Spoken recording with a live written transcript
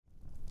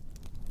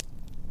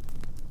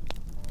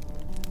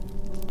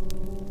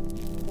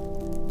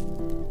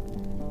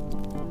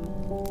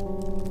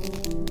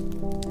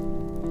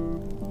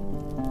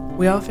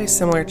We all face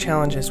similar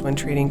challenges when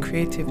trading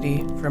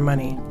creativity for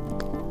money.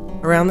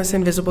 Around this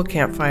invisible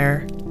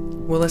campfire,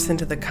 we'll listen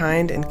to the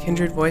kind and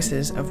kindred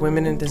voices of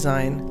women in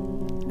design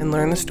and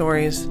learn the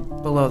stories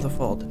below the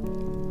fold.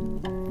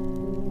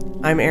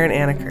 I'm Erin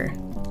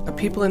Anaker, a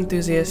people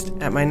enthusiast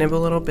at my nimble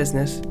little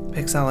business,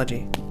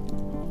 Pixology.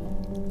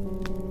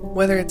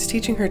 Whether it's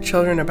teaching her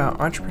children about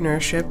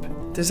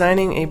entrepreneurship,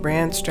 designing a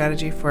brand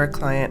strategy for a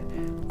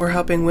client, or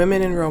helping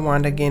women in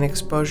Rwanda gain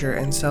exposure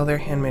and sell their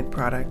handmade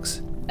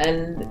products.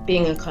 And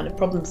being a kind of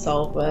problem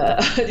solver,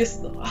 I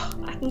just thought,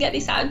 I can get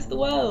this out into the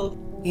world.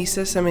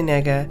 Issa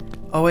Seminega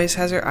always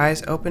has her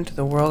eyes open to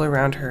the world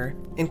around her,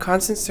 in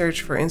constant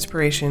search for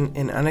inspiration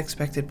in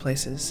unexpected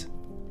places.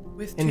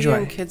 With two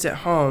young kids at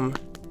home,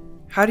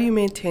 how do you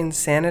maintain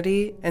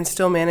sanity and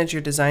still manage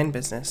your design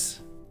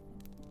business?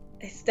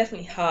 It's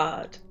definitely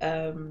hard.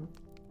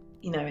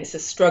 It's a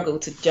struggle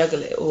to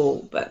juggle it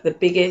all. But the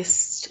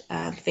biggest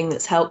thing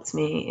that's helped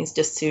me is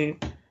just to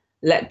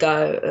let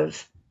go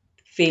of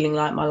feeling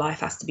like my life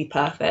has to be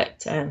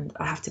perfect and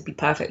I have to be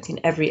perfect in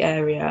every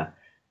area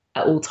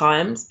at all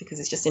times,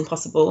 because it's just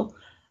impossible.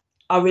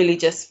 I really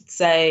just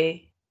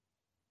say,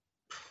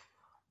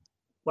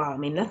 wow,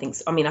 you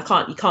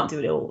can't do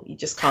it all. You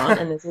just can't.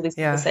 And there's all these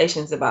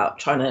conversations about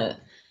trying to,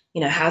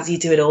 how do you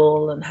do it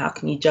all and how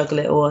can you juggle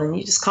it all? And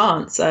you just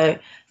can't. So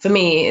for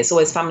me, it's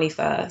always family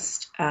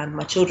first and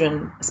my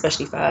children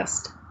especially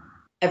first.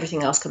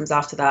 Everything else comes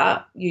after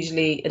that.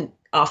 Usually, and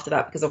after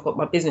that, because I've got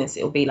my business,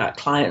 it'll be like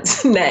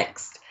clients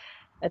next.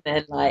 And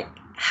then like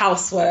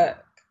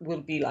housework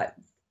will be like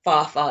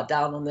far, far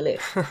down on the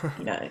list,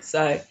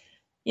 So,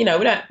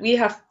 we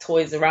have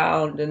toys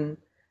around and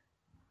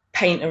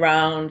paint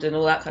around and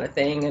all that kind of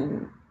thing.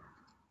 And,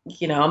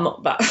 I'm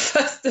not that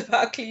fussed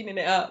about cleaning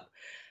it up.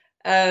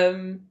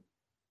 I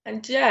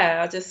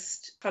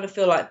just kind of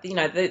feel like,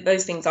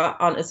 those things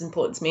aren't as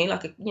important to me.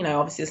 Like,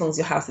 obviously as long as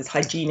your house is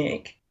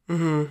hygienic.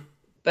 Mm-hmm.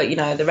 But,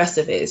 the rest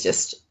of it is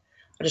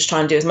I just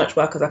try and do as much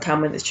work as I can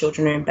when the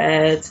children are in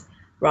bed,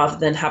 rather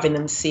than having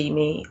them see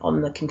me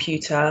on the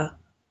computer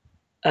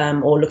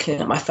or looking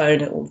at my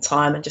phone all the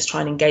time, and just try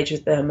and engage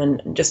with them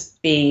and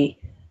just be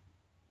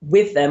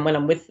with them when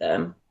I'm with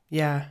them.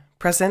 Yeah.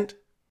 Present?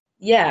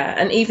 Yeah.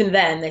 And even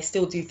then, they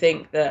still do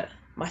think that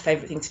my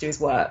favourite thing to do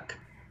is work.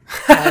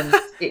 And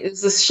it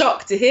was a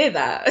shock to hear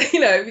that,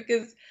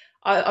 because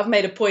I've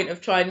made a point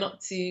of trying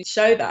not to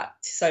show that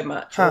so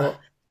much, or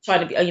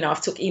trying to be,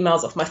 I've took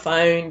emails off my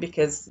phone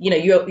because,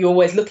 you're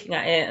always looking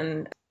at it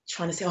and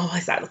trying to say, oh,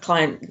 is that the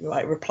client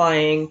like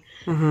replying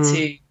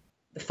to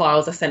the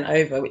files I sent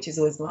over, which is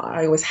always,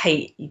 I always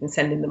hate even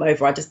sending them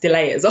over. I just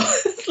delay it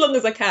as long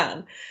as I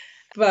can.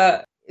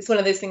 But it's one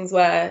of those things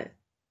where,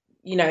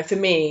 for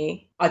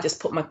me, I just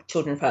put my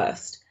children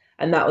first.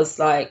 And that was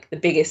like the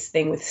biggest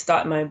thing with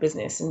starting my own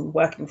business and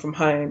working from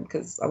home,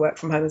 because I work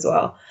from home as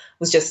well,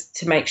 was just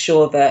to make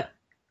sure that,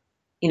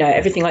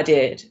 everything I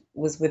did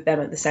was with them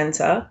at the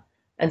center.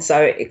 And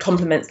so it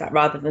complements that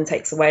rather than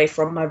takes away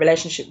from my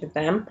relationship with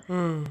them.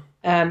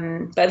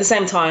 But at the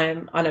same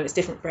time, I know it's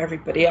different for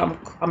everybody. I'm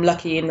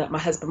lucky in that my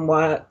husband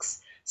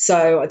works,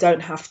 so I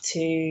don't have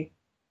to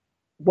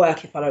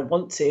work if I don't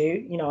want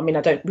to.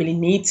 I don't really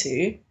need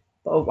to,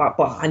 but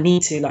I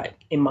need to, like,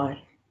 in my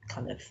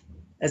kind of,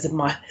 as in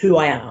my who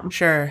I am.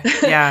 Sure.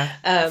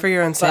 Yeah. For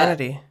your own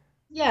sanity.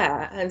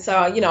 And so,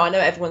 I know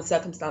everyone's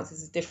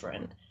circumstances are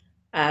different.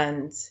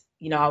 And,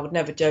 I would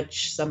never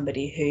judge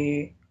somebody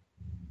who,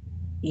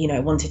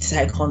 wanted to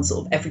take on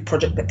sort of every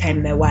project that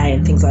came their way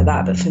and things like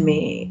that. But for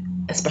me,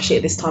 especially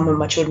at this time when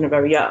my children are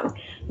very young,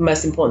 the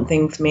most important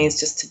thing for me is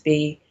just to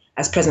be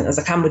as present as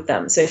I can with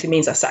them. So if it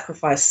means I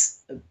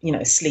sacrifice,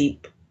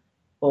 sleep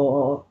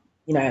or,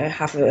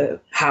 have a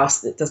house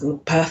that doesn't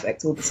look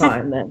perfect all the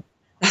time, then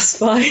that's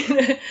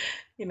fine.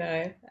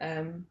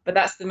 But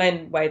that's the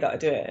main way that I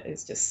do it,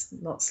 is just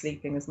not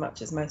sleeping as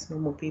much as most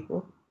normal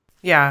people.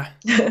 Yeah.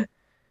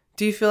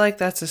 Do you feel like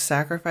that's a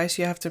sacrifice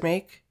you have to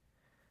make?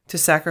 To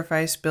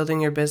sacrifice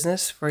building your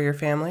business for your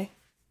family?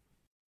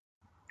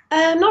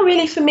 Not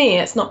really for me.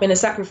 It's not been a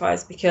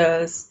sacrifice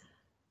because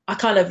I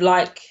kind of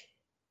like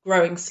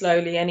growing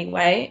slowly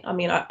anyway.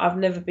 I've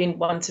never been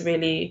one to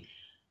really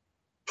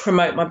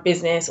promote my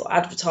business or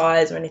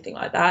advertise or anything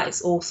like that.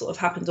 It's all sort of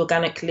happened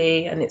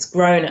organically and it's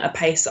grown at a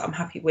pace that I'm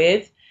happy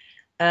with.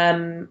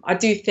 I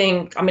do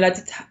think, I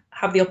did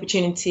have the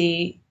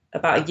opportunity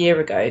about a year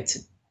ago to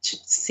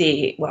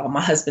see, well,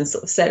 my husband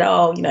sort of said,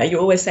 oh, you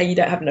always say you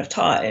don't have enough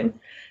time.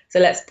 So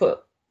let's put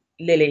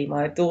Lily,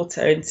 my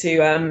daughter, into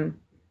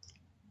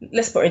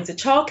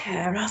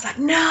childcare. And I was like,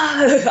 no,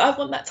 I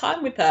want that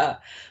time with her.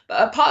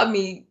 But a part of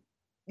me,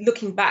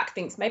 looking back,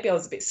 thinks maybe I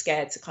was a bit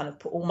scared to kind of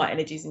put all my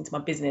energies into my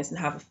business and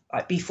have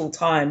be full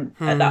time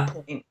at that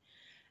point.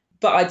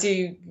 But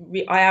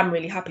I am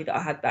really happy that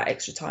I had that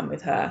extra time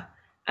with her.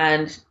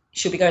 And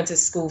she'll be going to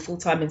school full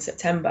time in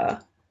September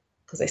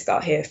because they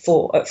start here at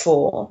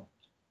 4.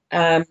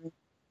 And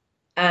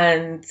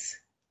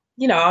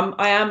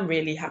I am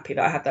really happy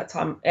that I had that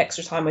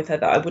extra time with her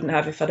that I wouldn't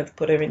have if I'd have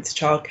put her into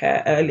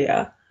childcare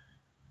earlier.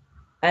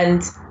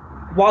 And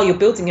while you're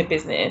building a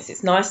business,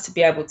 it's nice to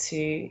be able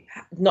to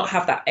not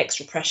have that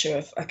extra pressure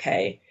of,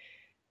 okay,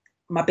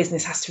 my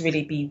business has to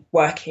really be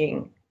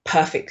working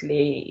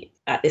perfectly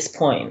at this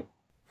point.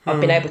 I've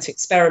been able to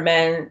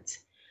experiment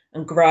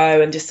and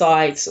grow and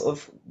decide sort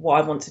of what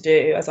I want to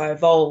do as I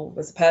evolve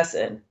as a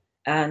person.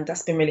 And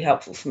that's been really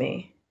helpful for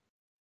me.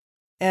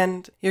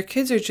 And your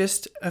kids are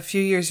just a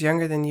few years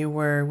younger than you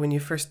were when you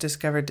first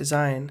discovered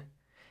design.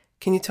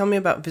 Can you tell me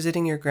about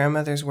visiting your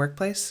grandmother's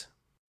workplace?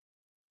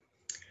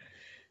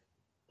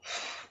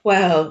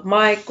 Well,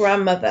 my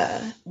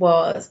grandmother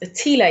was a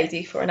tea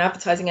lady for an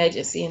advertising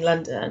agency in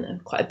London,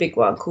 and quite a big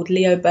one called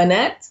Leo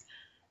Burnett.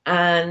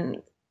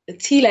 And the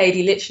tea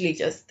lady literally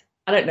just,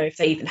 I don't know if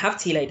they even have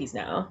tea ladies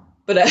now,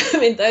 but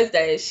in those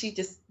days, she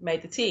just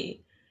made the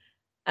tea.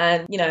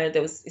 And,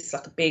 it's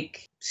like a big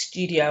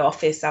studio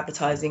office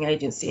advertising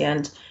agency,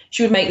 and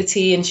she would make the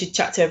tea and she'd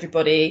chat to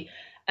everybody.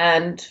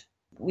 And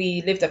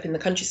we lived up in the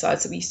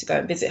countryside, so we used to go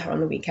and visit her on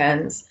the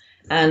weekends.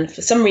 And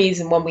for some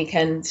reason, one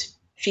weekend,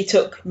 she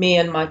took me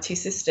and my two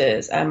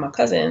sisters and my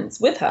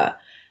cousins with her.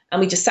 And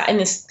we just sat in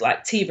this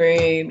like tea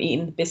room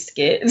eating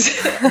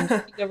biscuits and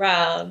sitting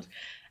around.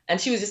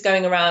 And she was just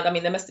going around. I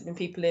mean, there must have been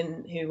people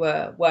in who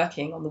were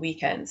working on the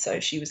weekend. So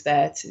she was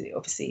there to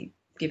obviously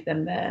give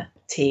them their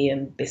tea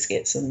and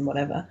biscuits and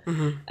whatever.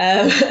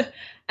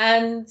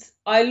 And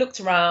I looked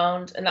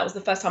around, and that was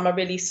the first time I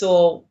really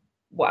saw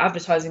what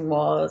advertising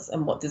was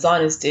and what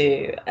designers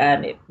do.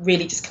 And it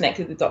really just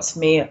connected the dots for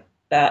me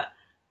that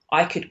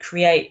I could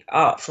create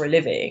art for a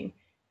living,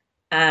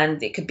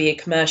 and it could be a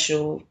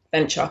commercial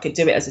venture. I could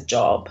do it as a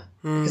job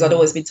because I'd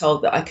always been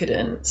told that I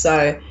couldn't.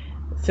 So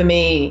for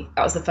me,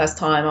 that was the first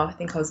time. I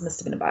think must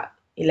have been about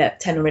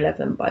 10 or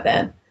 11 by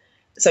then.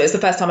 So it's the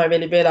first time I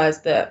really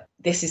realised that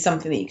this is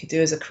something that you could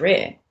do as a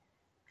career.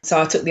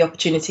 So I took the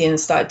opportunity and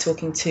started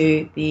talking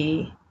to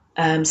the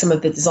some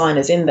of the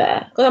designers in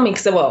there. I mean,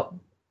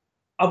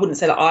 I wouldn't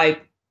say that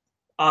I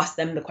asked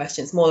them the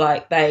questions, more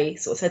like they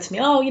sort of said to me,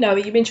 oh, are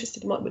you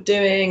interested in what we're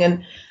doing?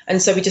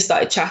 And so we just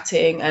started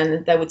chatting,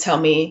 and they would tell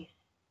me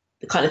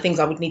the kind of things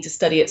I would need to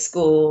study at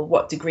school,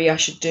 what degree I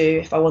should do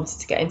if I wanted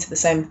to get into the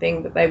same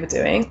thing that they were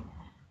doing.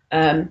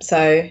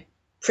 So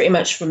pretty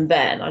much from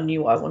then, I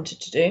knew what I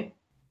wanted to do.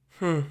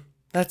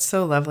 That's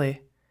so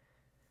lovely.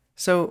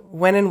 So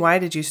when and why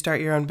did you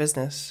start your own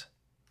business?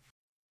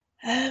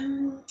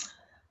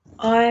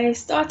 I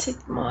started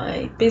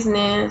my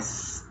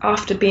business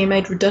after being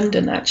made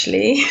redundant,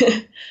 actually.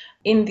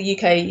 In the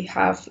UK, you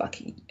have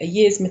like a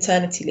year's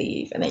maternity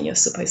leave, and then you're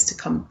supposed to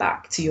come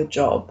back to your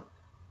job.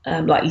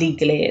 Like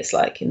legally, it's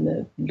like in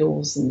the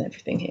laws and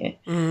everything here.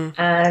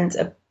 And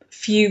a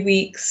few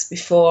weeks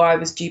before I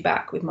was due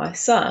back with my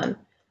son,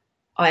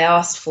 I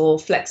asked for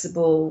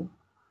flexible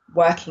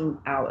working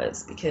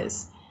hours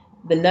because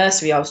the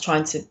nursery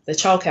the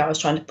childcare I was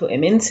trying to put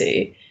him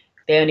into,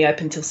 they only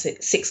open till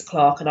 6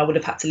 o'clock, and I would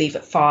have had to leave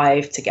at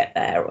 5 to get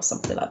there or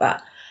something like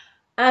that.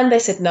 And they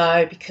said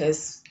no,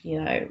 because,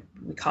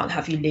 we can't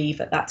have you leave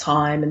at that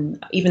time.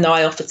 And even though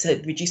I offered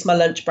to reduce my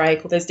lunch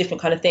break, all those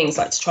different kind of things,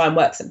 like to try and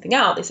work something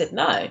out, they said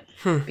no,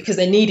 because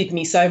they needed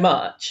me so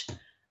much,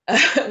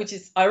 which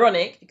is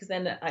ironic because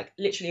then like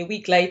literally a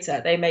week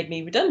later, they made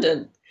me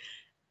redundant,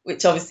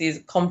 which obviously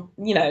is,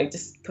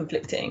 just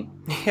conflicting.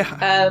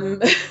 Yeah.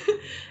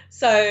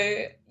 So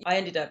I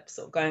ended up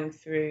sort of going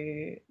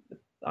through,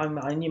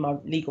 I knew my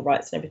legal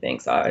rights and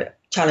everything, so I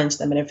challenged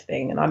them and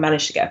everything, and I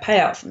managed to get a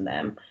payout from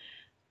them.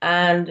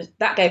 And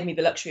that gave me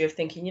the luxury of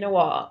thinking, you know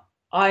what,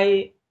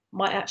 I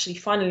might actually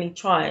finally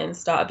try and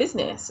start a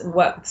business and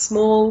work with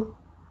small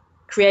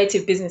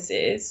creative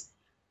businesses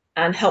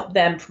and help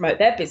them promote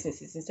their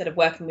businesses instead of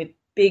working with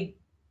big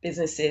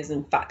businesses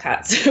and fat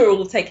cats who are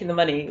all taking the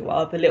money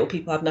while the little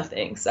people have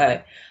nothing. So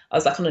I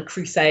was like on a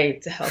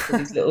crusade to help all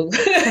these little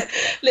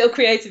little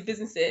creative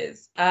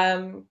businesses.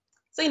 So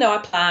I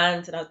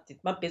planned and I did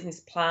my business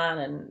plan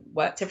and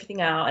worked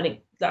everything out, and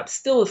it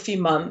still a few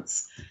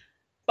months,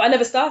 but I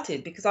never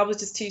started because I was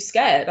just too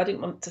scared. I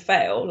didn't want to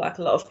fail. Like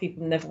a lot of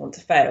people never want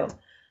to fail.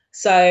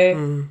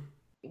 So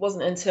it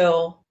wasn't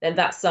until then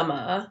that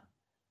summer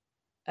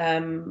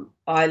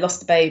I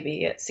lost a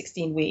baby at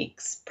 16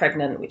 weeks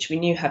pregnant, which we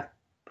knew had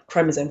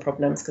chromosome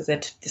problems because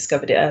they'd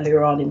discovered it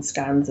earlier on in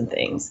scans and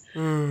things.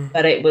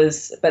 But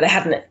they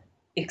hadn't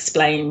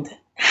explained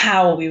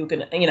how we were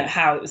going to,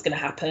 how it was going to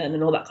happen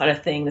and all that kind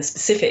of thing, the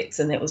specifics.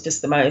 And it was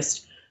just the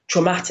most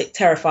traumatic,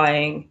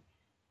 terrifying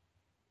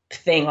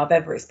thing I've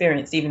ever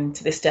experienced, even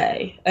to this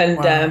day. And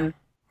wow,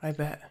 I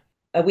bet.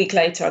 A week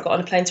later, I got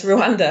on a plane to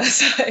Rwanda.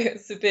 So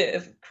it's a bit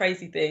of a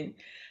crazy thing.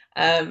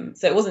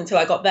 So it wasn't until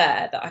I got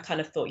there that I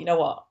kind of thought, you know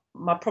what,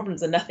 my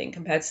problems are nothing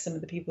compared to some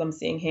of the people I'm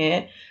seeing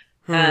here.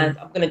 And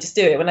I'm going to just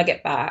do it when I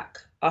get back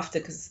after,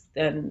 because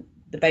then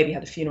the baby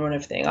had a funeral and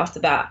everything. After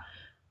that,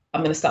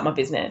 I'm going to start my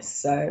business.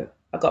 So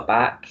I got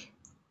back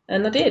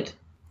and I did.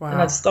 Wow.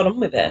 And I just got on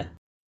with it.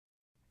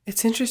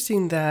 It's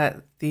interesting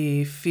that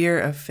the fear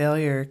of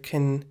failure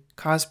can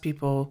cause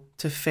people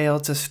to fail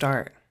to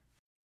start.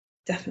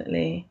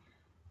 Definitely.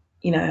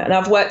 And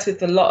I've worked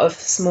with a lot of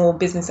small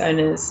business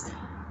owners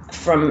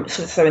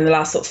so in the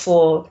last sort of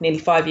 4, nearly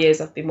 5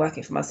 years, I've been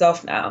working for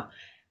myself now.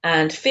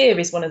 And fear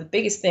is one of the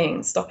biggest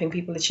things stopping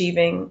people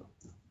achieving,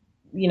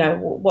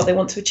 what they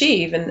want to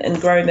achieve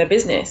and growing their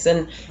business.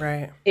 And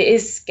Right. it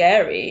is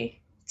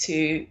scary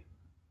to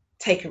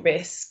take a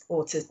risk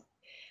or to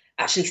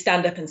actually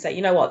stand up and say,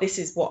 you know what, this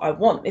is what I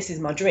want, this is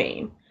my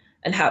dream.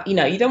 And how,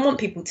 you don't want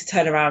people to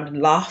turn around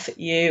and laugh at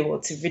you or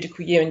to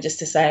ridicule you and just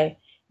to say,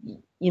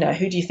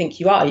 who do you think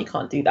you are? You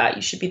can't do that.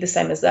 You should be the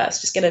same as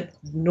us. Just get a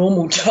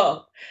normal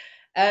job.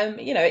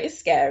 It is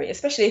scary,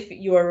 especially if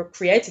you're a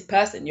creative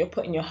person, you're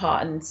putting your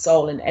heart and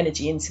soul and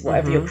energy into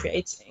whatever you're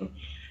creating.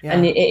 Yeah.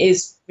 And it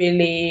is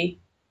really,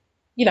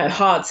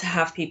 hard to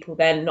have people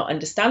then not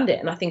understand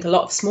it. And I think a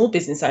lot of small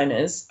business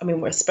owners,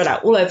 we're spread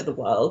out all over the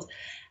world,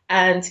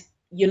 and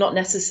you're not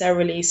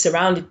necessarily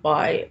surrounded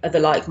by other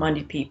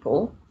like-minded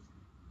people,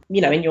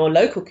 in your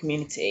local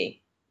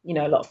community.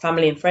 A lot of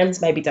family and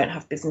friends maybe don't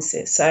have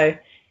businesses. So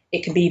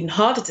it can be even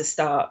harder to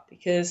start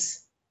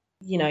because,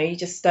 you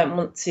just don't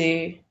want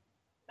to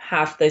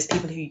have those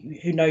people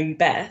who know you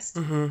best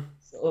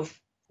sort of,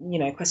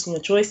 question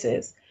your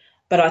choices.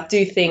 But I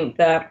do think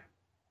that,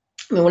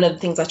 one of the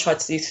things I try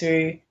to do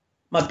through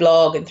my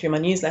blog and through my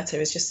newsletter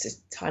is just to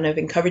kind of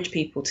encourage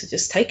people to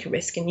just take a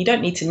risk. And you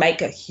don't need to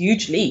make a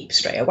huge leap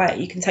straight away.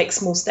 You can take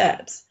small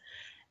steps.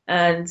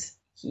 And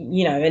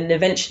and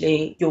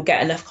eventually you'll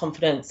get enough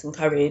confidence and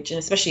courage. And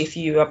especially if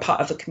you are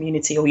part of a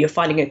community or you're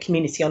finding a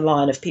community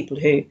online of people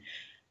who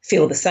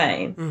feel the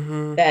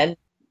same, then,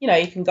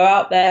 you can go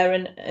out there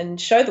and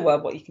show the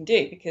world what you can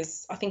do.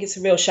 Because I think it's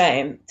a real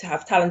shame to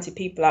have talented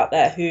people out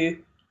there who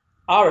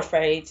are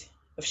afraid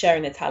of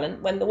sharing their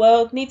talent when the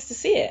world needs to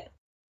see it.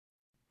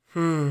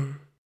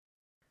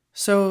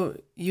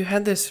 So you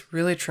had this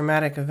really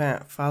traumatic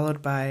event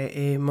followed by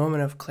a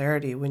moment of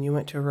clarity when you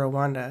went to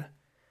Rwanda.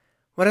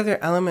 What other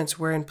elements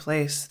were in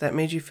place that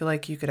made you feel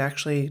like you could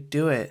actually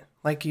do it?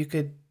 Like you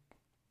could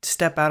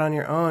step out on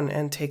your own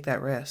and take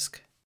that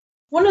risk?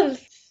 One of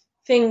the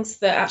things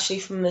that actually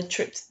from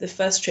the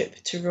first trip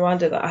to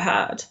Rwanda that I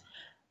had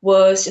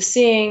was just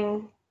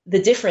seeing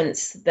the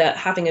difference that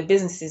having a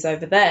business is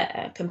over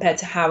there compared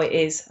to how it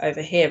is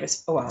over here,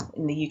 as well,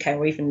 in the UK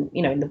or even,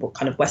 in the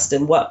kind of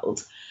Western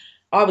world.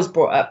 I was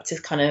brought up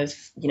to kind of,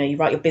 you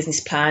write your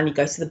business plan, you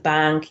go to the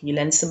bank, you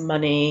lend some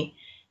money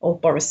or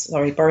borrow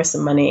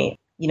some money,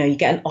 you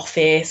get an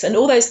office and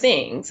all those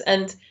things.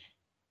 And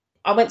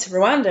I went to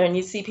Rwanda and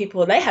you see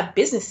people, they had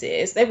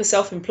businesses, they were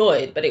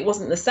self-employed, but it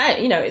wasn't the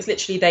same. It's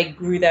literally they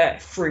grew their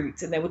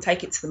fruit and they would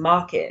take it to the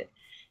market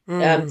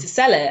to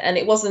sell it. And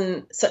it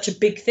wasn't such a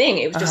big thing.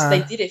 It was just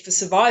they did it for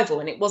survival,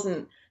 and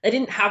they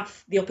didn't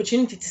have the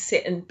opportunity to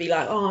sit and be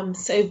like, oh, I'm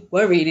so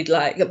worried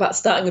about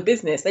starting a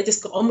business. They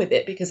just got on with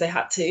it because they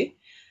had to.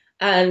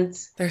 And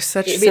there's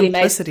such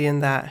simplicity in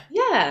that.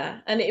 Yeah.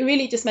 And it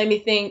really just made me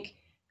think,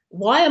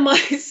 why am I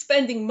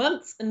spending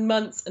months and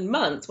months and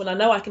months when I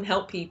know I can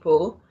help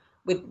people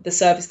with the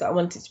service that I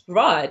wanted to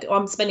provide? Or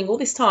I'm spending all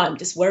this time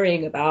just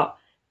worrying about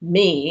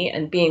me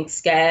and being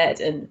scared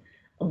and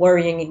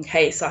worrying in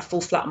case I fall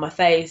flat on my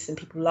face and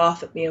people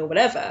laugh at me or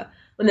whatever,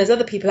 when there's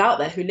other people out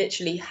there who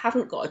literally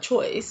haven't got a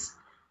choice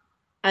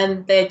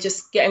and they're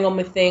just getting on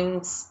with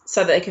things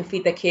so that they can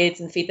feed their kids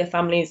and feed their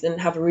families and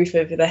have a roof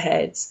over their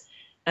heads.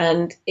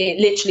 And it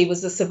literally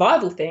was a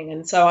survival thing.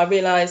 And so I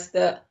realized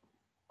that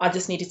I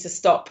just needed to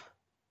stop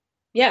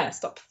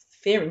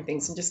fearing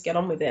things and just get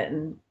on with it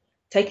and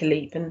take a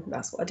leap. And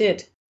that's what I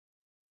did.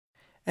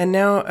 And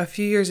now, a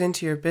few years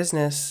into your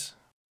business,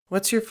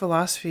 what's your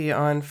philosophy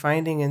on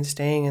finding and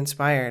staying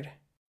inspired?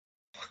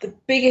 The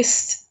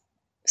biggest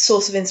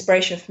source of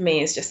inspiration for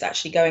me is just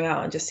actually going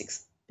out and just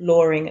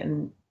exploring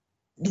and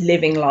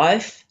living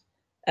life.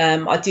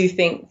 I do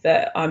think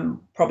that I'm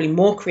probably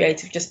more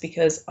creative just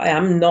because I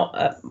am not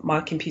at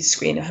my computer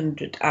screen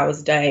 100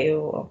 hours a day,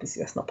 or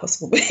obviously that's not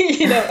possible, but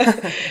you know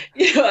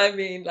what I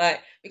mean?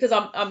 Like, because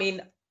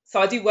so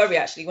I do worry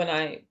actually when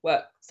I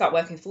start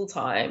working full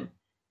time,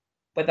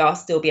 whether I'll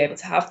still be able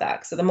to have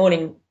that. So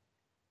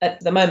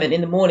at the moment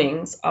in the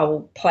mornings, I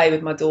will play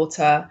with my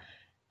daughter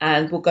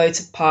and we'll go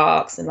to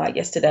parks. And like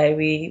yesterday,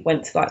 we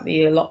went to like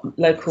the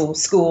local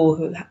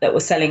school that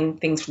was selling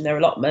things from their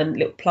allotment,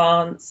 little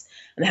plants,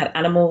 and they had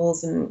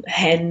animals and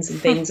hens and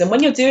things. And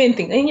when you're doing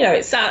things, and,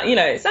 it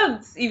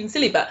sounds even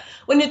silly, but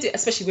when you're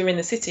especially we're in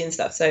the city and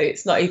stuff, so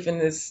it's not even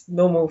as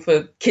normal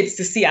for kids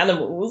to see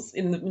animals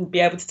and be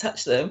able to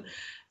touch them.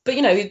 But,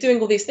 you're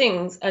doing all these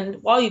things.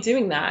 And while you're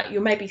doing that,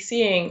 you're maybe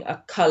seeing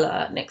a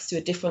color next to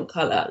a different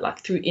color,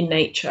 like in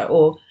nature,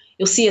 or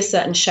you'll see a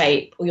certain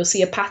shape, or you'll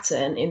see a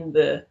pattern in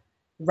the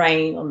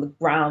rain on the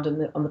ground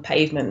and on the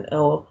pavement,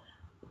 or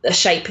a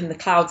shape in the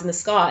clouds in the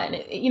sky. And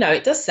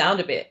it does sound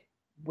a bit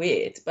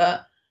weird,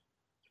 but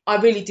I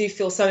really do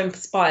feel so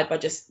inspired by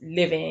just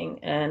living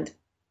and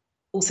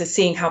also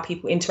seeing how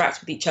people interact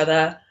with each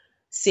other,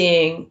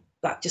 seeing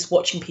just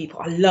watching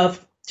people. I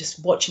love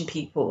just watching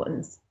people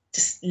and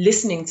just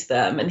listening to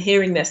them and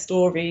hearing their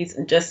stories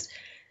and just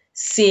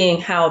seeing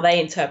how they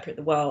interpret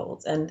the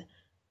world and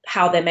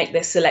how they make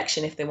their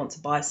selection if they want to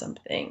buy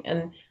something.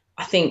 And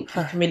I think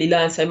you can really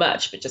learn so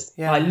much, but just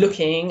by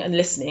looking and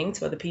listening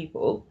to other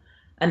people.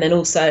 And then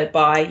also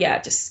by,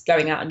 just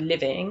going out and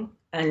living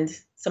and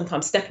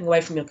sometimes stepping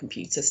away from your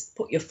computer,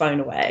 put your phone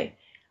away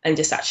and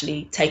just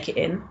actually take it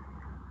in,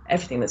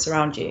 everything that's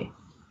around you.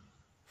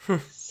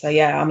 So,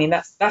 I mean,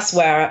 that's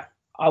where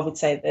I would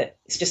say that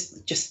it's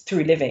just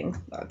through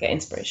living that I get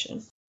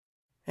inspiration.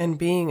 And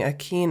being a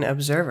keen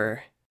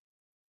observer.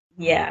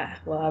 Yeah,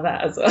 well,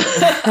 that as well.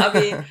 I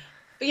mean,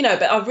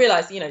 but I've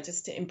realized,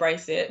 just to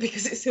embrace it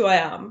because it's who I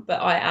am.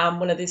 But I am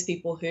one of those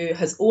people who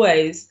has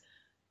always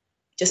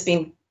just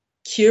been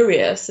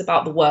curious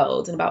about the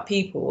world and about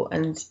people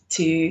and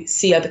to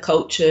see other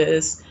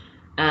cultures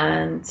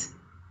and,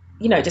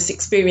 just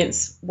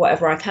experience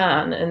whatever I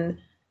can. And,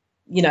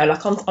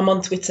 like I'm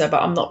on Twitter,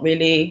 but I don't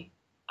really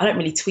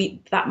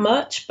tweet that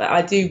much, but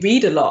I do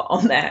read a lot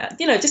on there,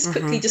 just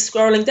quickly just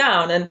scrolling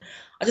down. And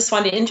I just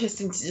find it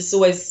interesting to just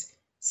always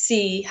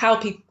see how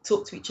people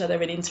talk to each other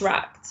and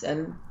interact.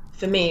 And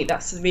for me,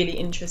 that's really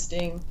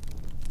interesting.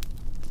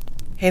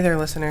 Hey there,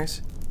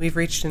 listeners. We've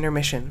reached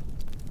intermission.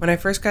 When I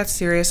first got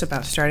serious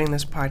about starting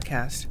this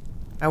podcast,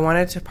 I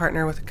wanted to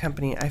partner with a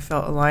company I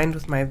felt aligned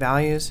with my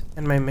values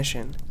and my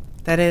mission.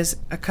 That is,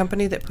 a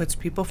company that puts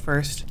people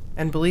first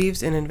and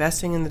believes in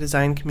investing in the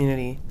design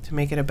community to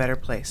make it a better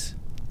place.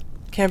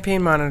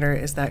 Campaign Monitor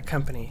is that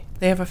company.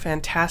 They have a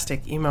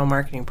fantastic email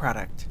marketing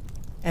product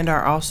and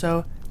are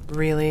also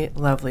really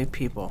lovely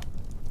people.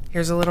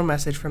 Here's a little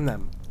message from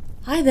them.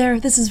 Hi there,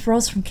 this is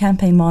Rose from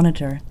Campaign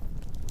Monitor.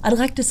 I'd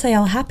like to say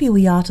how happy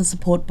we are to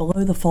support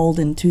Below the Fold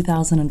in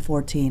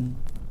 2014.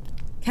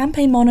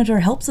 Campaign Monitor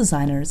helps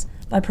designers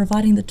by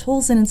providing the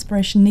tools and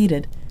inspiration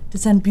needed to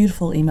send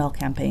beautiful email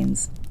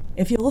campaigns.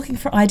 If you're looking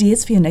for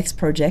ideas for your next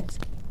project,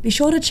 be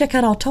sure to check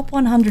out our top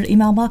 100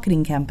 email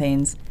marketing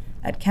campaigns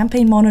at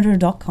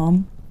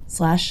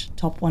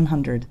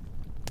campaignmonitor.com/top100.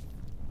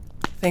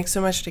 Thanks so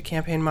much to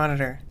Campaign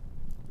Monitor.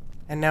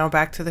 And now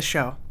back to the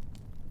show.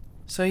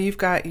 So you've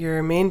got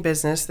your main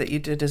business that you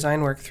did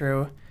design work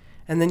through,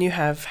 and then you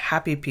have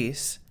Happy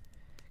Piece.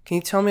 Can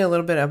you tell me a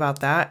little bit about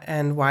that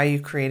and why you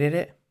created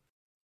it?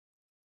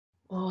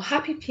 Well,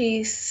 Happy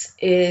Piece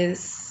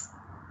is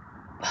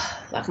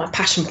like my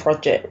passion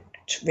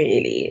project,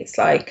 really. It's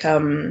like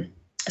a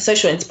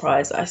social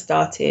enterprise that I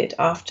started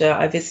after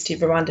I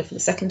visited Rwanda for the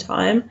second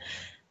time.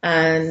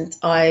 And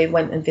I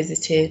went and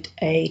visited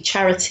a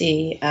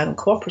charity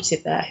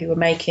cooperative there who were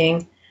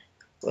making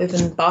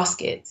woven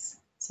baskets,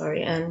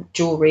 and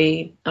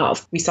jewelry out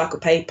of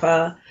recycled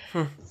paper.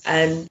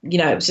 And,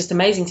 it was just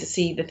amazing to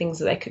see the things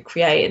that they could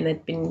create. And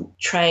they'd been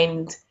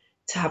trained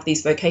to have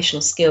these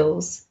vocational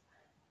skills,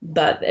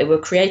 but they were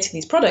creating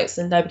these products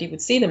and nobody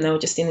would see them. They were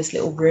just in this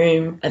little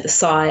room at the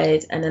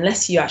side. And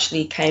unless you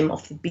actually came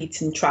off the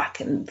beaten track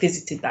and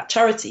visited that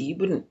charity, you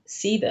wouldn't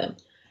see them.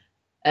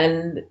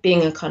 And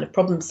being a kind of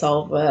problem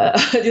solver,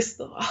 I just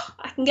thought,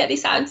 I can get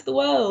this out into the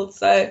world.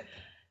 So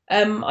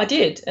I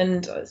did,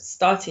 and I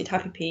started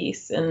Happy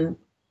Piece. And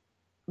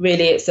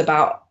really it's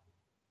about,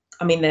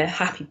 they're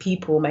happy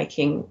people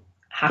making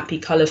happy,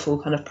 colourful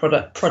kind of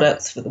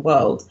products for the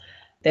world.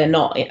 They're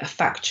not a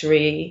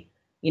factory,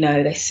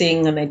 they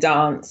sing and they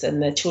dance and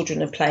their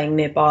children are playing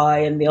nearby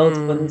and the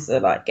older ones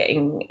are like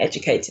getting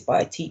educated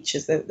by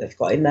teachers that they've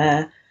got in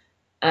there.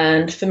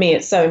 And for me,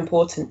 it's so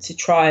important to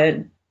try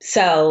and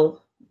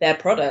sell their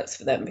products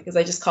for them because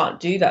they just can't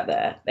do that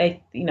there.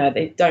 They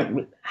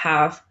don't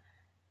have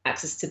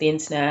access to the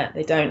internet.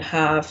 They don't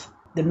have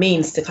the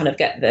means to kind of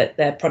get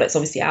their products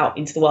obviously out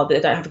into the world. They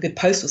don't have a good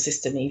postal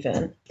system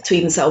even to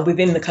even sell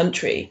within the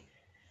country.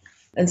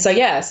 And so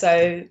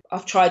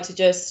I've tried to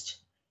just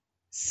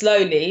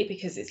slowly,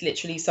 because it's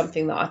literally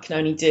something that I can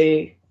only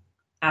do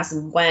as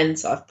and when.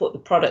 So I've put the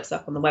products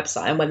up on the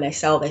website, and when they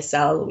sell,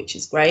 which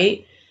is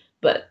great.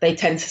 But they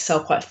tend to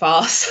sell quite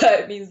fast, so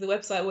it means the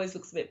website always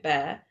looks a bit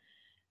bare.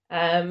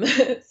 But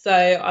that's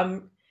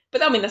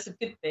a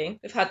good thing.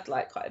 We've had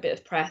like quite a bit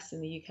of press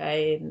in the UK,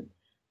 and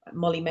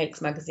Molly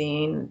Makes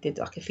magazine did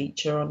like a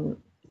feature on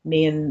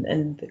me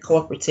and the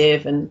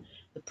cooperative and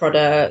the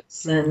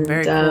products, and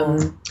very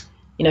cool.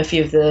 A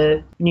few of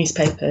the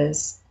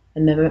newspapers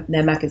and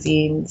their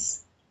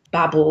magazines.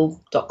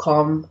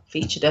 Babbel.com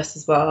featured us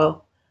as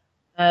well.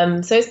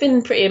 So it's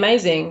been pretty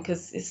amazing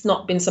because it's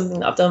not been something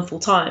that I've done full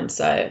time.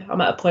 So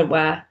I'm at a point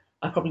where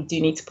I probably do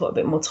need to put a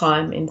bit more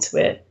time into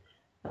it.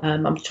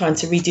 I'm trying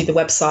to redo the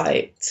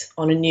website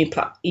on a new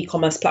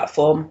e-commerce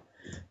platform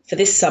for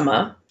this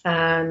summer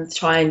and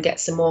try and get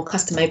some more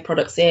custom-made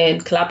products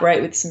in,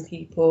 collaborate with some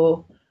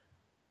people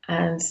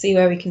and see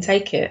where we can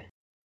take it.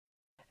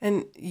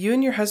 And you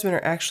and your husband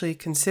are actually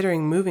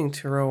considering moving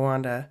to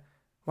Rwanda.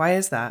 Why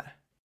is that?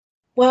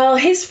 Well,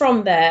 he's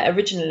from there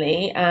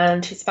originally,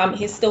 and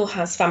he still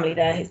has family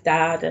there, his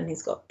dad, and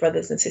he's got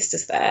brothers and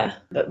sisters there.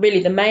 But really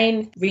the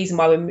main reason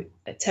why we're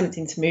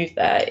attempting to move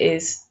there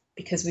is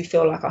because we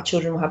feel like our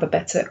children will have a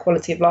better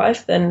quality of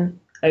life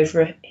than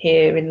over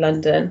here in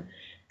London.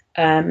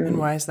 And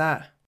why is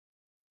that?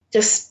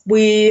 Just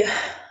I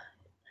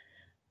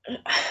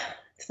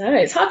don't know,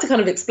 it's hard to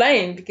kind of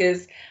explain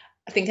because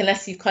I think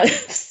unless you kind of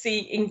see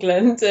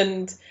England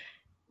and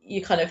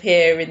you kind of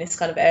hear in this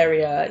kind of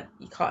area,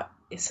 you can't.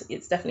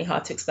 It's definitely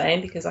hard to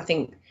explain, because I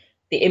think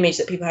the image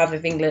that people have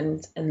of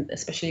England, and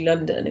especially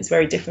London, is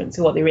very different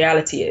to what the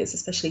reality is,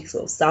 especially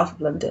sort of south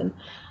of London.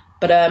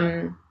 But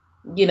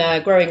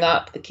growing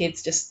up, the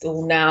kids just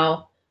all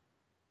now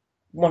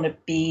want to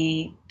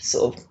be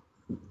sort of,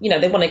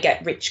 they want to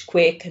get rich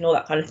quick and all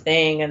that kind of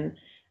thing, and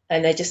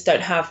they just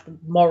don't have the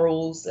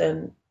morals,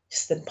 and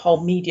just the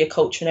whole media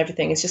culture and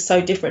everything is just so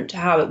different to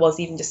how it was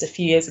even just a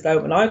few years ago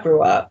when I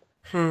grew up.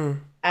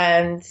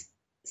 And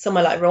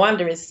somewhere like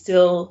Rwanda is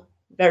still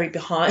very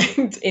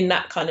behind in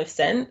that kind of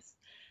sense,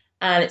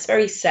 and it's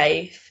very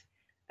safe,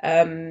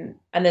 and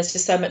there's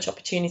just so much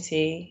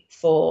opportunity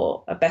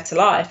for a better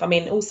life. I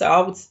mean,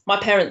 also my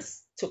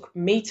parents took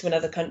me to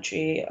another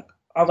country.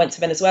 I went to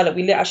Venezuela.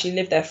 We actually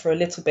lived there for a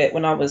little bit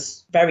when I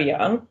was very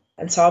young,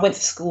 and so I went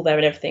to school there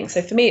and everything.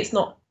 So for me, it's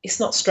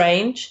not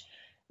strange.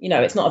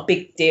 It's not a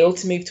big deal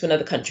to move to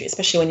another country,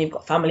 especially when you've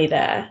got family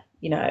there.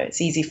 It's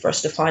easy for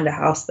us to find a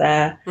house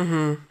there. I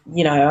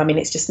mean,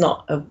 it's just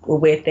not a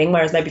weird thing,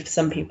 whereas maybe for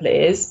some people it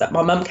is. But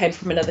my mum came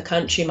from another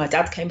country, my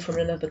dad came from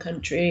another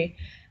country,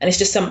 and it's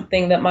just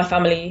something that my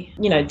family,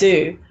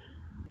 do.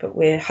 But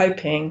we're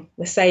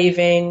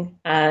saving,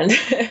 and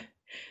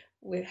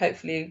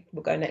hopefully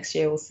we'll go next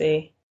year, we'll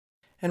see.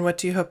 And what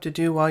do you hope to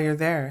do while you're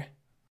there?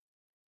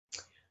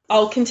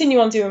 I'll continue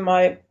on doing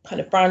my kind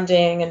of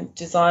branding and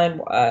design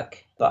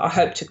work, but I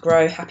hope to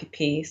grow Happy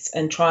Peace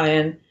and try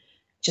and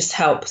just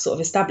help sort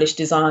of establish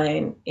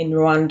design in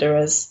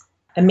Rwanda as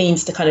a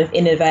means to kind of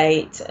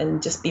innovate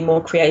and just be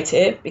more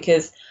creative.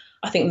 Because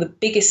I think the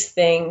biggest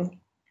thing,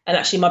 and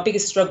actually my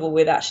biggest struggle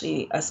with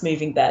actually us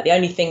moving there, the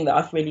only thing that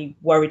I've really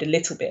worried a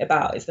little bit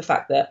about is the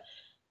fact that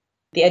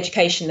the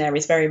education there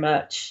is very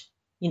much,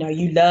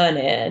 you learn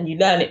it and you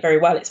learn it very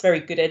well. It's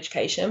very good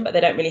education, but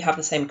they don't really have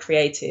the same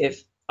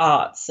creative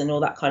arts and all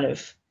that kind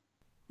of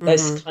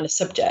those kind of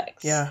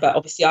subjects. Yeah. But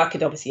obviously I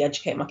could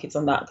educate my kids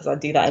on that, because I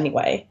do that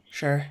anyway.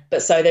 Sure.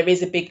 But so there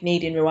is a big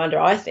need in Rwanda,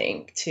 I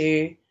think,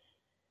 to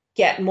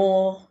get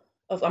more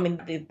of,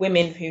 the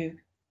women who,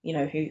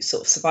 who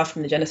sort of survived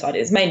from the genocide.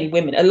 It's mainly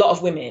women, a lot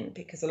of women,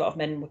 because a lot of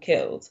men were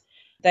killed.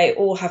 They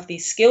all have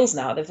these skills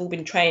now. They've all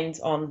been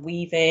trained on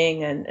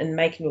weaving and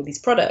making all these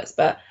products,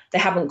 but they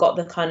haven't got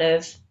the kind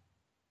of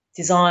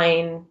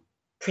design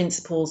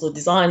principles or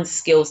design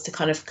skills to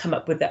kind of come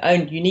up with their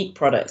own unique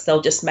products.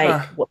 They'll just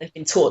make what they've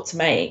been taught to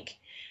make.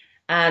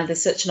 And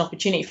there's such an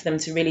opportunity for them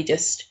to really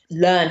just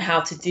learn how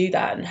to do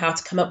that and how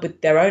to come up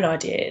with their own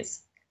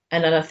ideas.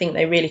 And then I think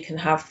they really can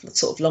have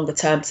sort of longer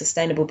term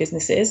sustainable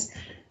businesses.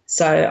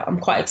 So I'm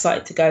quite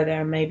excited to go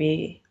there, and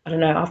maybe, I don't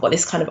know, I've got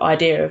this kind of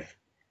idea of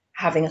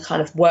having a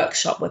kind of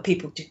workshop where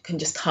people can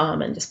just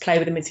come and just play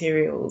with the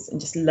materials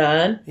and just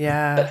learn.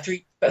 Yeah.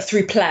 But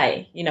through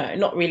play,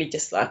 not really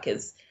just like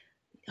as,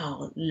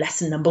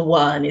 lesson number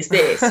 1 is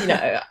this,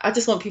 I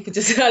just want people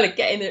to kind of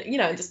get in it,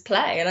 and just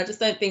play. And I just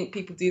don't think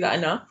people do that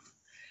enough.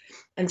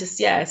 And just,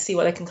 see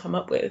what they can come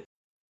up with.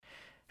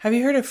 Have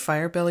you heard of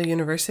Firebelly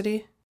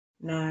University?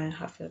 No, I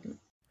haven't.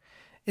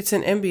 It's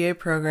an MBA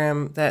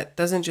program that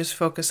doesn't just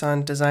focus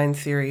on design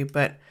theory,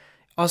 but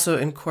also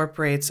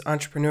incorporates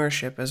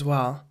entrepreneurship as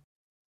well.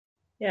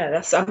 Yeah,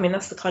 that's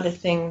the kind of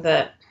thing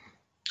that,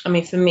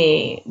 for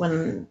me,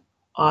 when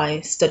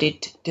I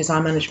studied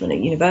design management at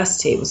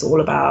university, it was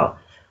all about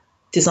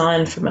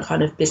design from a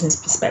kind of business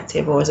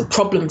perspective, or as a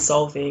problem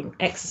solving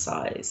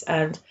exercise,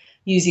 and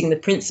using the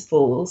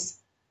principles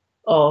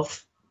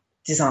of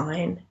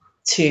design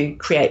to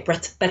create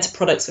better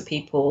products for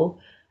people,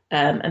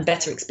 and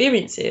better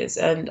experiences.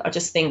 And I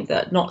just think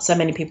that not so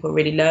many people are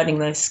really learning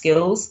those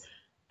skills,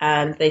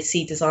 and they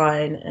see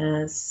design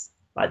as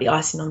like the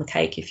icing on the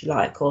cake, if you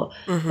like, or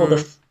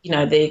the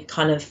the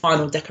kind of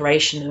final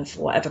decoration of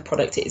whatever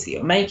product it is that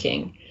you're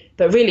making.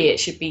 But really it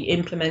should be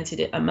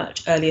implemented at a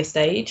much earlier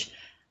stage.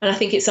 And I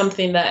think it's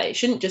something that it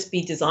shouldn't just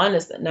be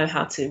designers that know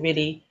how to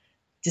really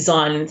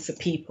design for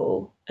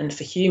people and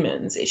for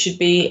humans. It should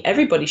be,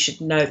 everybody should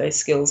know those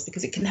skills,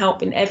 because it can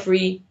help in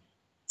every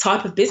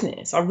type of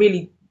business. I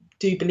really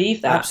do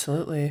believe that.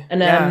 Absolutely.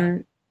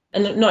 And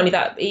and not only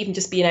that, but even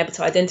just being able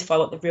to identify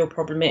what the real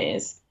problem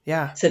is.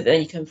 Yeah. So that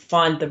you can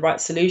find the right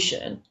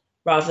solution,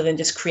 rather than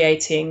just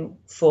creating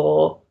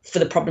for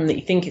the problem that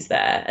you think is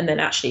there. And then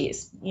actually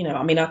it's,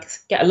 I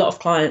get a lot of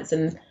clients,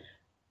 and,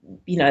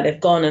 they've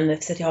gone and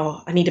they've said,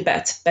 I need a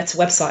better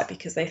website,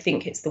 because they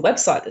think it's the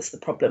website that's the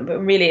problem. But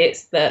really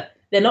it's that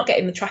they're not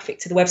getting the traffic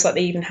to the website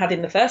they even had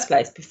in the first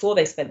place before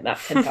they spent that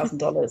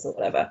 $10,000 or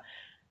whatever,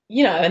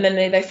 and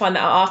then they find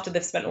that out after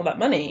they've spent all that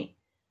money.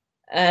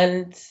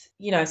 And,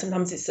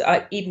 sometimes it's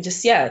even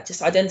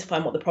just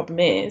identifying what the problem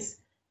is,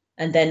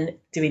 and then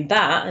doing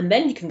that, and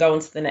then you can go on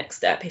to the next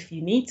step if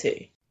you need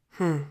to.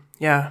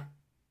 Yeah.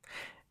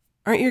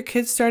 Aren't your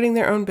kids starting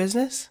their own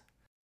business?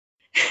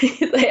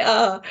 They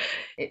are.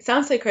 It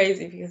sounds so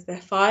crazy because they're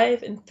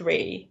 5 and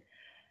 3,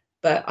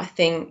 but I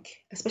think,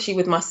 especially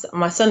with my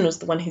son was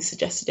the one who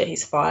suggested it.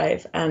 He's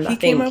 5, and he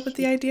came up with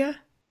the idea.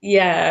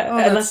 Yeah, Oh,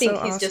 and I that's think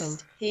so he's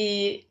awesome.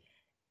 he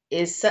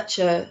is such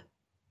a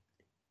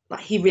like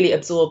he really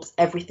absorbs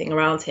everything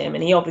around him,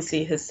 and he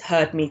obviously has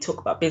heard me talk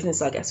about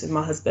business, I guess, with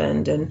my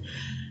husband,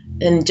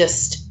 and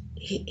just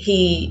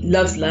he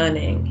loves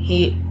learning.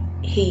 He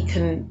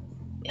can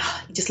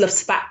he just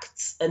loves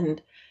facts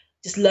and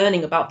just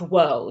learning about the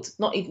world.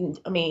 Not even,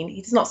 I mean,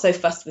 he's not so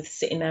fussed with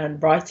sitting there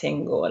and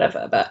writing or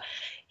whatever, but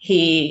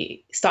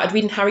he started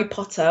reading Harry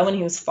Potter when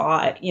he was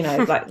 5, you know,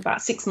 like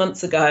about 6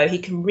 months ago. He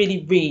can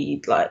really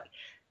read, like,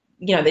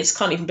 you know, they just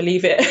can't even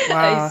believe it at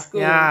Wow.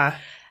 school. Yeah.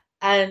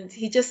 And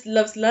he just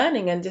loves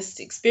learning and just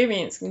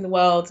experiencing the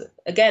world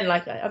again.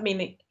 Like, I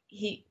mean,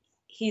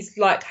 he's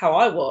like how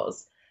I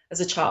was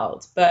as a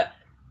child, but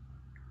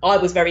I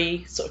was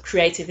very sort of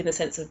creative in the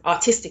sense of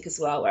artistic as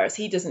well, whereas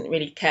he doesn't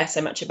really care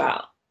so much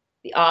about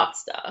the art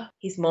stuff.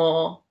 He's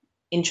more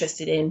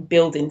interested in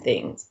building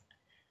things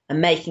and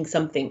making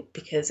something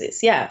because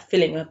it's, yeah,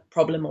 filling a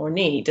problem or a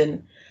need.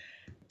 And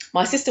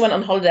my sister went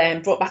on holiday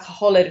and brought back a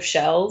whole load of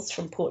shells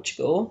from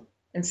Portugal.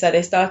 And so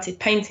they started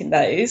painting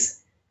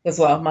those as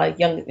well.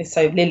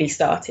 So Lily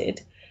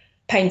started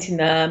painting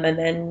them. And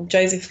then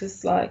Joseph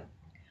was like,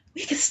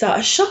 we could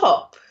start a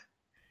shop.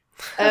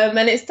 And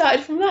it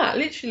started from that,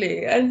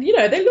 literally. And, you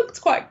know, they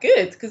looked quite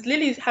good because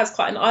Lily has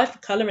quite an eye for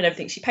colour and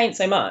everything. She paints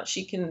so much.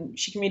 She can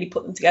really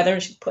put them together,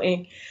 and she's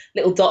putting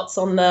little dots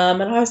on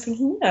them. And I was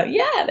thinking, you know,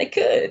 yeah, they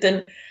could.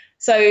 And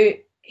so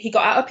he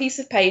got out a piece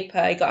of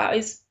paper, he got out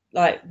his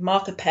like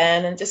marker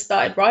pen and just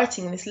started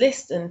writing this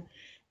list. And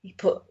he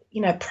put,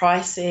 you know,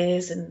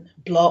 prices and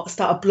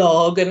start a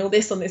blog and all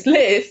this on this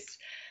list.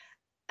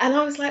 And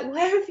I was like,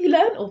 where have you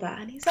learned all that?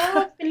 And he's like,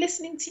 oh, I've been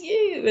listening to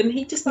you. And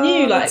he just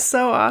knew, like, that's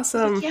so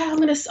awesome. Like, yeah, I'm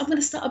gonna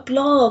start a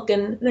blog.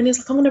 And then he was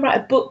like, I'm gonna write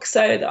a book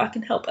so that I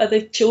can help other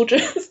children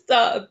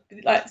start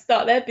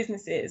their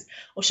businesses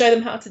or show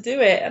them how to do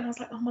it. And I was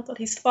like, oh my God,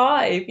 he's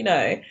 5, you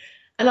know.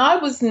 And I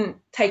wasn't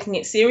taking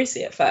it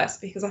seriously at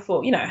first because I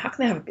thought, you know, how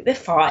can they have they're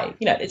 5,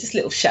 you know, they're just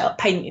little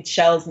painted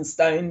shells and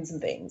stones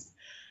and things.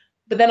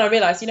 But then I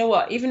realized, you know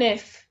what, even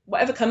if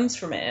whatever comes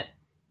from it,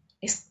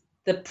 it's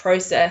the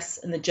process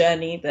and the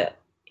journey that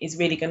is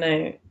really going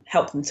to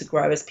help them to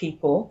grow as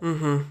people.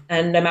 Mm-hmm.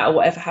 And no matter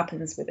whatever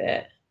happens with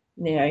it,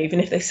 you know, even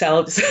if they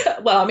sell,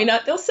 well, I mean,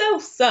 they'll sell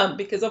some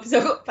because obviously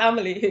I've got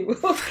family who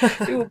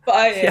will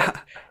buy it.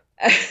 Yeah.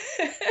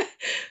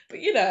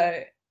 But, you know,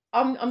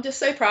 I'm just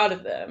so proud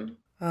of them.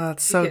 Oh,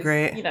 that's so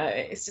great. You know,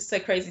 it's just so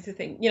crazy to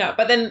think, you know,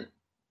 but then,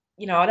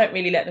 you know, I don't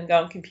really let them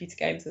go on computer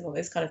games and all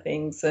those kind of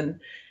things. And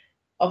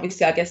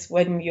obviously, I guess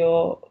when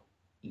you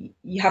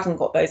haven't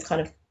got those kind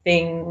of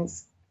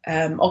things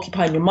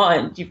occupying your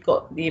mind, you've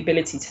got the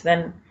ability to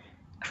then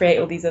create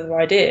all these other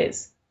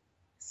ideas.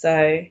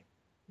 So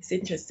it's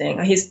interesting.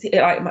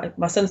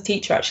 My son's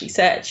teacher actually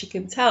said she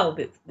can tell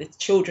that the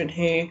children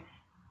who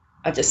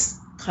are just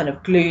kind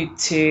of glued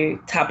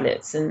to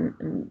tablets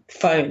and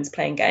phones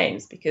playing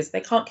games because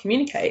they can't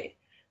communicate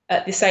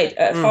at this age,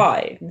 at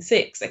 5 and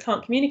 6, they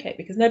can't communicate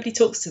because nobody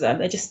talks to them.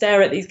 They just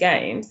stare at these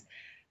games,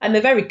 and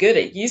they're very good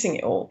at using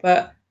it all,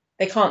 but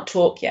they can't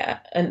talk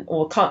yet,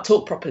 or can't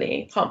talk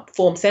properly, can't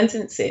form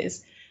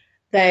sentences.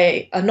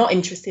 They are not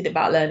interested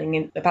about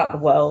learning about the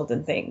world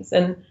and things.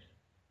 And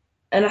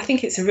I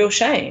think it's a real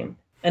shame.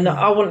 And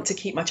I want to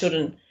keep my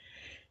children,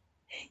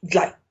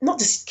 like, not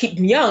just keep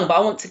them young, but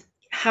I want to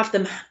have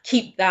them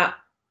keep that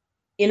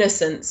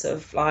innocence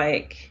of,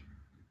 like,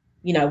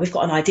 you know, we've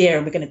got an idea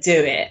and we're going to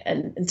do it,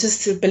 and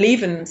just to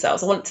believe in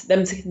themselves. I want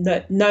them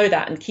to know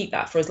that and keep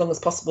that for as long as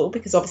possible,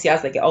 because obviously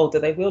as they get older,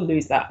 they will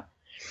lose that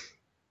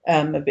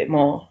a bit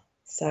more.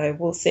 So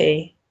we'll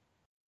see.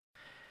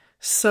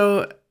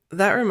 So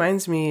that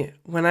reminds me,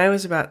 when I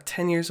was about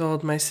 10 years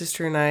old, my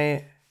sister and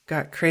I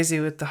got crazy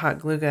with the hot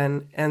glue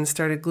gun and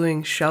started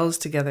gluing shells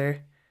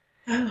together.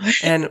 Oh.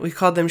 And we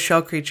called them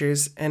shell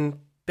creatures and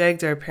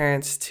begged our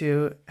parents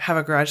to have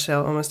a garage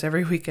sale almost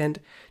every weekend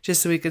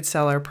just so we could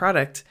sell our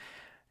product.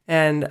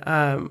 And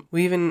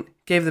we even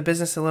gave the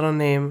business a little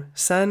name,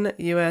 Sun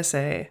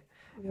USA,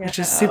 which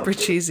is super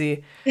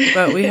cheesy.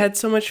 But we had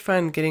so much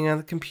fun getting on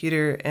the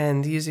computer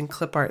and using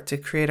clip art to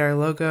create our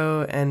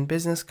logo and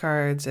business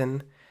cards.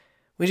 And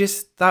we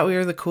just thought we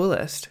were the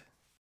coolest.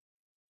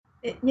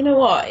 You know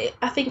what?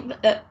 I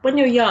think that when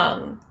you're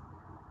young,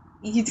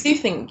 you do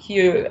think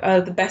you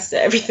are the best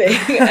at everything.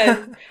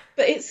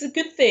 But it's a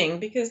good thing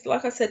because,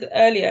 like I said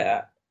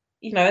earlier,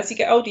 you know, as you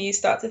get older, you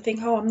start to think,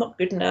 oh, I'm not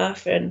good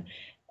enough, and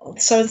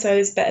so-and-so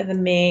is better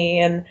than me,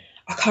 and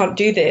I can't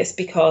do this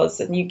because,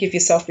 and you give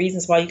yourself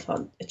reasons why you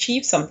can't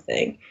achieve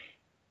something.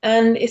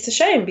 And it's a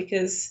shame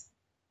because,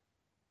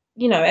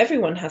 you know,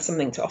 everyone has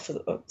something to offer,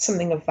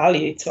 something of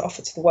value to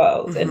offer to the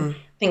world. Mm-hmm. And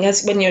I think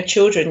as when you're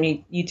children,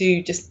 you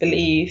do just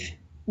believe,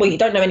 well, you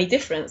don't know any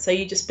different, so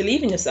you just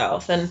believe in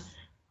yourself. And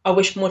I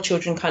wish more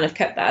children kind of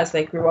kept that as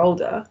they grew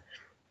older.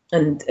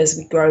 And as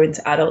we grow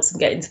into adults and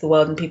get into the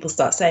world and people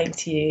start saying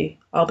to you,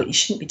 oh, but you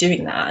shouldn't be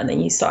doing that. And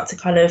then you start to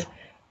kind of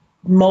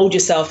mold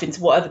yourself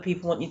into what other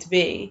people want you to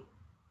be.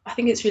 I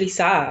think it's really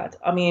sad.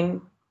 I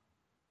mean,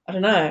 I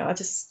don't know. I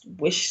just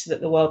wish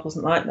that the world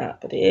wasn't like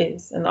that, but it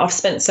is. And I've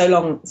spent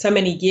so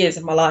many years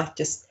of my life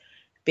just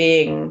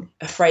being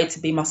afraid to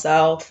be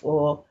myself,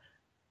 or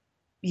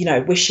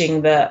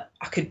wishing that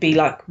I could be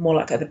like more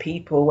like other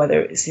people,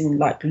 whether it's in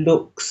like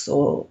looks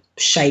or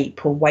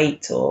shape or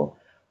weight or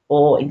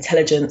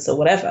intelligence or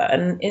whatever.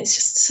 And it's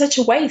just such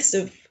a waste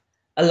of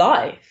a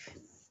life,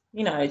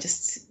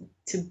 just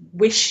to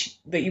wish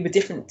that you were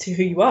different to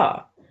who you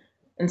are.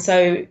 And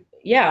so,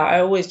 yeah, I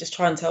always just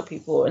try and tell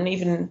people, and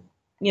even,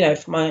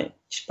 for my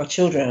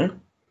children,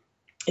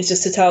 it's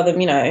just to tell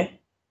them,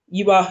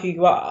 you are who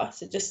you are.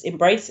 So just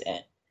embrace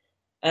it.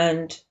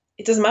 And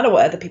it doesn't matter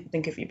what other people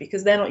think of you,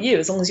 because they're not you.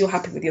 As long as you're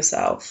happy with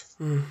yourself,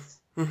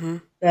 mm-hmm.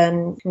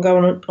 then you can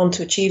go on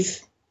to achieve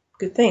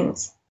good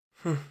things.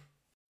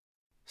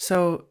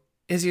 So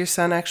is your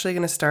son actually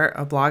going to start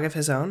a blog of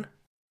his own?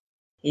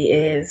 He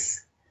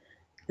is.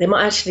 They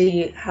might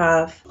actually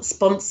have a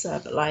sponsor,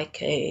 but like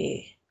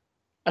I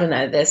don't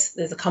know,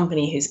 there's a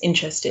company who's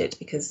interested,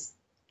 because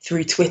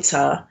through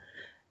Twitter,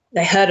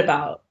 they heard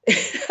about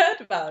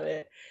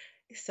it.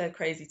 It's so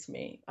crazy to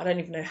me. I don't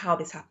even know how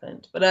this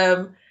happened, but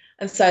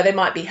and so they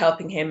might be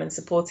helping him and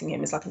supporting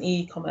him. It's like an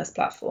e-commerce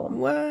platform.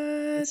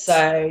 What?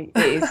 So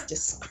it is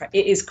just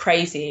it is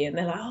crazy, and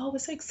they're like, "Oh, we're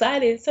so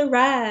excited, it's so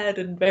rad,"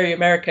 and very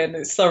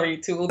American. Sorry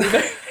to all the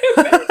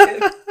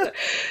Americans.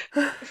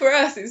 For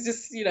us, it's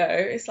just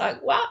it's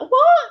like, what?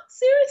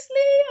 Seriously?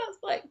 I was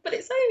like, but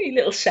it's only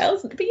little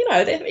shells. But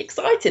they're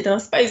excited, and I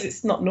suppose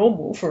it's not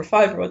normal for a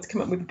 5-year-old to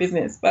come up with a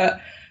business, but.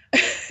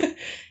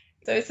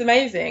 So it's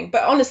amazing.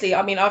 But honestly,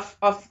 I mean, I've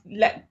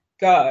let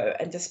go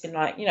and just been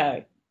like,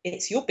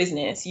 it's your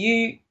business.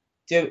 You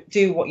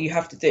do what you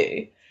have to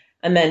do.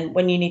 And then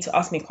when you need to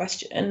ask me a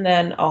question,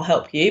 then I'll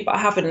help you. But I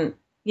haven't,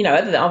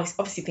 other than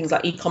obviously things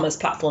like e-commerce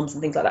platforms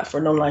and things like that for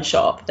an online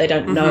shop, they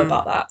don't know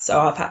about that. So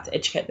I've had to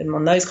educate them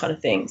on those kind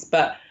of things.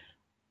 But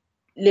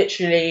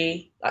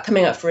literally, like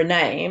coming up for a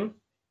name,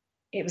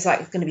 it was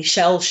like it's going to be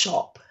Shell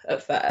Shop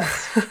at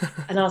first.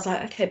 And I was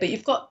like, okay, but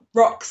you've got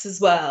rocks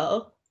as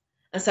well.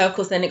 And so, of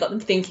course, then it got them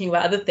thinking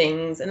about other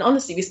things. And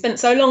honestly, we spent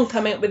so long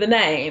coming up with a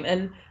name.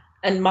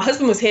 And my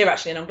husband was here,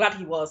 actually, and I'm glad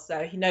he was.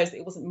 So he knows that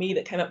it wasn't me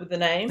that came up with the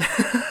name.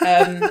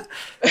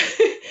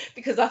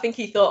 Because I think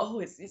he thought,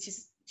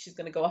 she's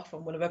going to go off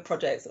on one of her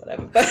projects or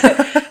whatever. But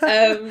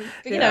and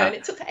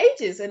it took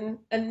ages.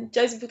 And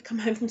Joseph would come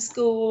home from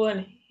school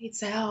and he'd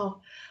say,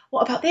 oh,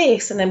 what about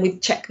this? And then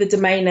we'd check the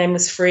domain name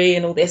was free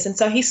and all this. And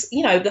so he's,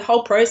 the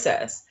whole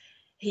process,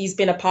 he's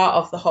been a part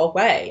of the whole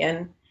way.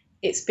 And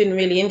it's been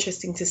really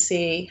interesting to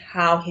see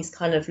how he's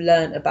kind of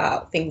learned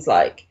about things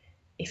like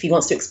if he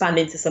wants to expand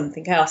into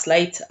something else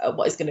later,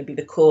 what is going to be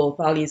the core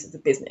values of the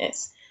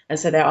business. And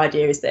so their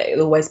idea is that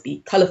it'll always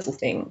be colourful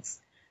things.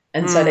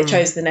 And so they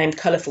chose the name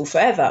Colourful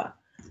Forever.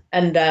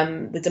 And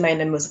the domain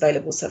name was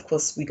available. So, of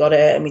course, we got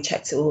it and we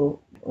checked it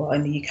all,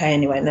 in the UK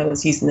anyway, and they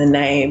was using the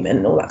name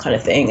and all that kind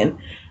of thing. And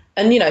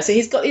so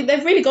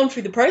they've really gone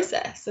through the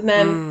process. And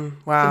then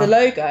for the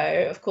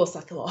logo, of course,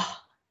 I thought,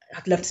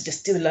 I'd love to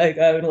just do a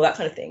logo and all that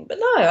kind of thing. But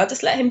no, I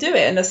just let him do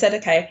it. And I said,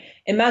 okay,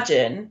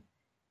 imagine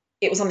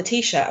it was on a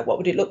T-shirt. What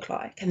would it look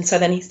like? And so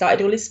then he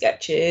started all his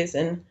sketches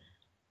and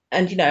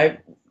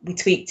we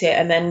tweaked it,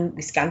 and then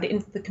we scanned it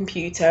into the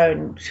computer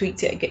and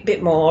tweaked it a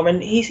bit more.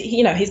 And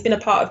he's been a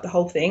part of the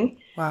whole thing.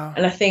 Wow.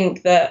 And I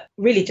think that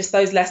really just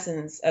those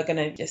lessons are going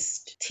to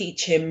just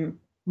teach him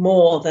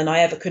more than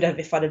I ever could have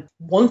if I'd have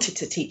wanted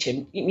to teach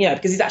him,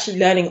 because he's actually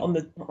learning on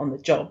the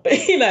job, but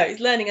he's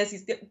learning as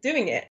he's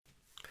doing it.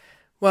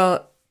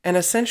 Well, and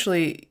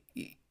essentially,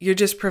 you're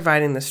just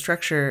providing the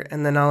structure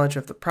and the knowledge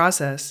of the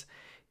process,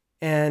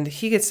 and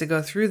he gets to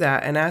go through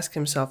that and ask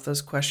himself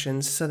those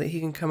questions so that he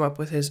can come up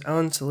with his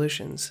own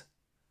solutions.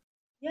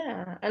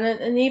 Yeah,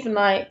 and even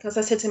like, because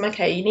I said to him,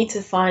 okay, you need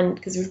to find,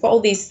 because we've got all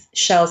these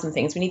shells and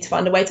things, we need to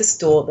find a way to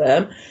store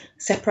them,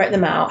 separate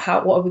them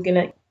out. What are we going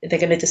to, they're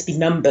going to just be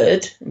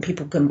numbered and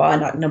people can buy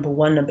like number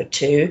 1, number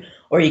 2,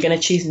 or are you going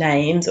to choose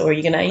names, or are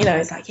you going to,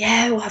 it's like,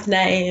 yeah, we'll have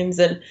names,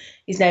 and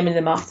he's naming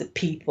them after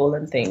people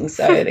and things.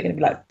 So they're going to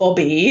be like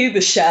Bobby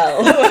the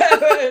Shell, or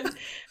whatever.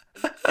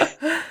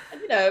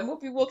 And we'll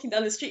be walking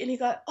down the street and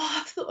he's like,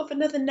 oh, I've thought of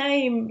another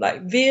name,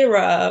 like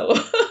Vera, or,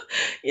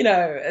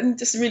 and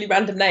just really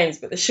random names,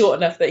 but they're short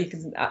enough that he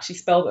can actually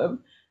spell them.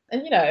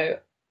 And,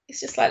 it's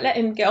just like, let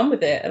him get on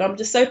with it. And I'm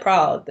just so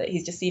proud that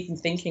he's just even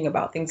thinking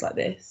about things like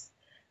this.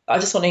 I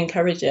just want to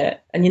encourage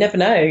it. And you never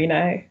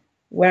know,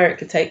 where it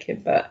could take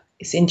him. But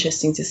it's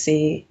interesting to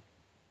see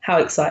how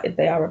excited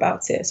they are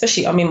about it.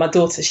 Especially, my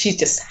daughter, she's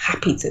just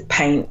happy to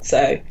paint.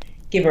 So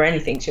give her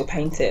anything, she'll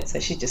paint it. So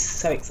she's just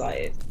so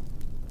excited.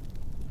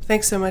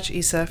 Thanks so much,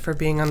 Isa, for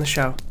being on the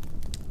show.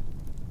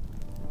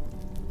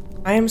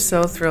 I am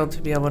so thrilled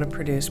to be able to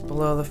produce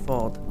Below the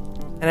Fold,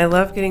 and I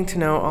love getting to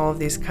know all of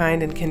these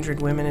kind and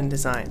kindred women in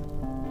design.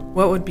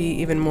 What would be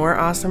even more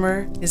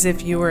awesomer is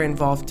if you were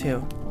involved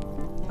too.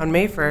 On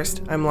May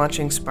 1st, I'm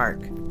launching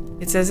Spark.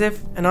 It's as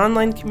if an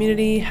online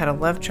community had a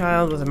love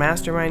child with a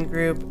mastermind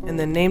group and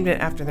then named it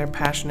after their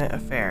passionate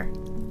affair.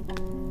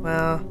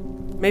 Well,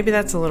 maybe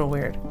that's a little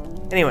weird.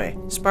 Anyway,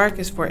 Spark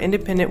is for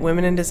independent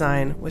women in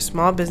design with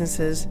small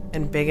businesses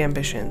and big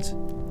ambitions.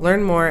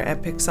 Learn more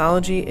at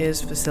Pixology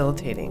is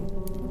Facilitating.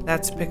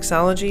 That's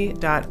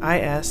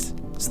pixology.is/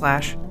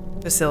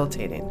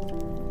 facilitating.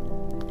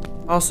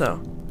 Also,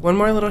 one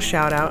more little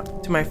shout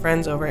out to my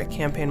friends over at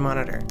Campaign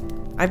Monitor.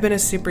 I've been a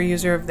super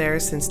user of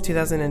theirs since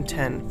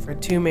 2010 for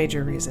two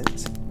major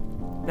reasons.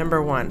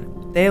 Number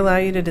one, they allow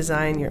you to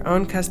design your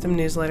own custom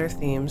newsletter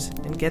themes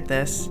and get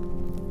this,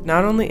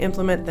 not only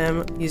implement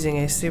them using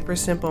a super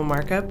simple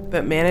markup,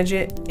 but manage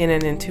it in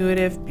an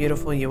intuitive,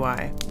 beautiful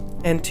UI.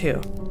 And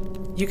two,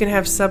 you can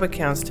have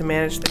sub-accounts to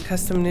manage the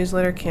custom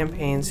newsletter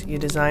campaigns you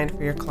designed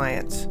for your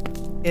clients.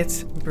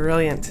 It's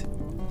brilliant.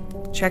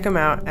 Check them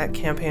out at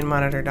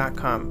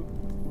campaignmonitor.com.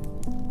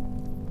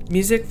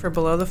 Music for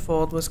Below the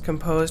Fold was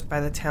composed by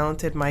the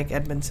talented Mike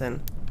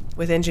Edmondson,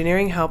 with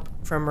engineering help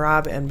from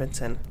Rob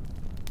Edmondson.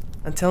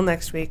 Until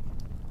next week,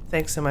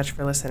 thanks so much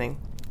for listening.